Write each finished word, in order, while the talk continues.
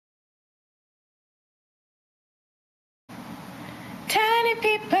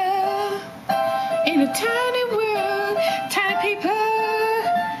tiny people in a tiny world. Tiny people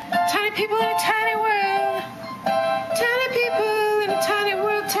in a tiny world. Tiny people in a tiny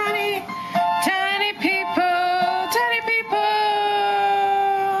world. Tiny people, tiny people.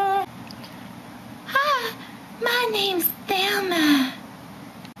 Hi, my name's Thelma.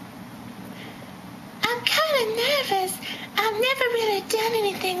 I'm kind of nervous. I've never really done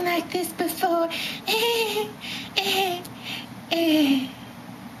anything like this before.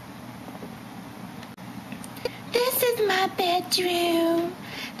 This is my bedroom.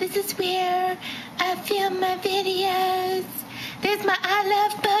 This is where I film my videos. There's my I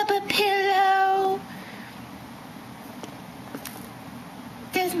Love Bubba pillow.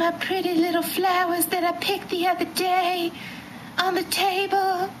 There's my pretty little flowers that I picked the other day on the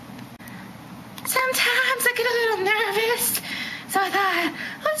table. Sometimes I get a little nervous, so I thought,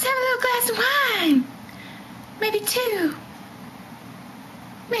 let's have a little glass of wine. Maybe 2.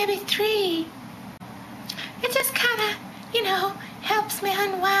 Maybe 3. It just kind of, helps me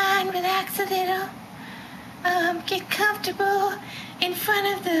unwind, relax a little, get comfortable in front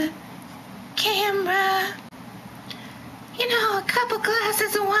of the camera. A couple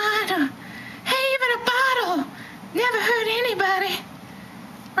glasses of wine, or hey, even a bottle, never hurt anybody,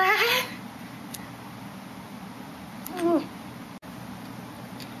 right?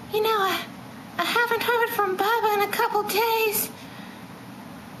 I haven't heard from Bubba in a couple days.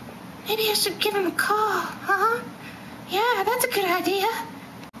 Maybe I should give him a call, huh? Yeah, that's a good idea.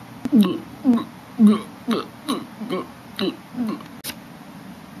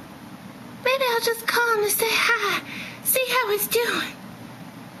 Maybe I'll just call him to say hi, see how he's doing.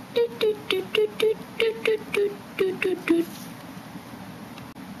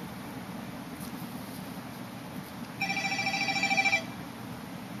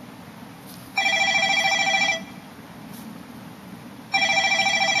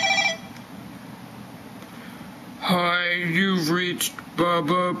 Hi, you've reached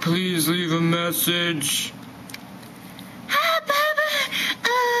Bubba. Please leave a message. Hi,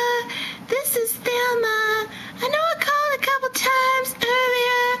 Bubba. This is Thelma. I know I called a couple times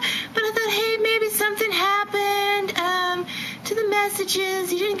earlier, but I thought, hey, maybe something happened to the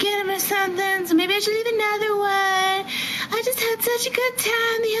messages. You didn't get them or something, so maybe I should leave another one. I just had such a good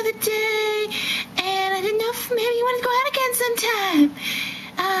time the other day, and I didn't know if maybe you wanted to go out again sometime.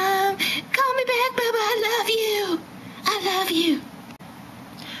 Call me back, Bubba. I love you. I love you.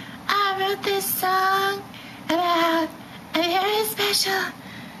 I wrote this song about a very special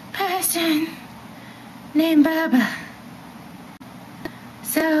person named Bubba.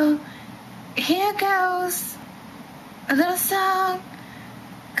 So here goes a little song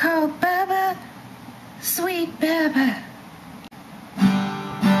called Bubba, Sweet Bubba.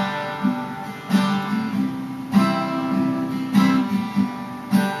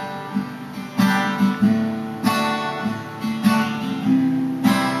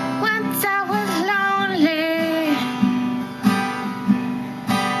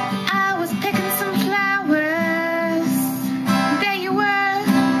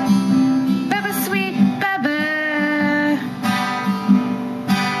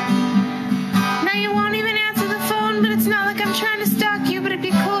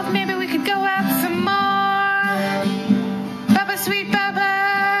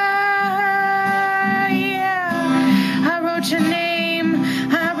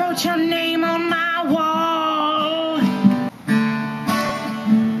 Your name on my wall.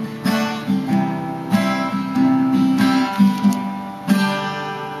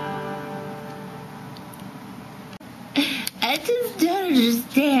 I just don't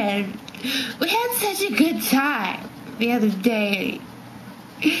understand. We had such a good time the other day.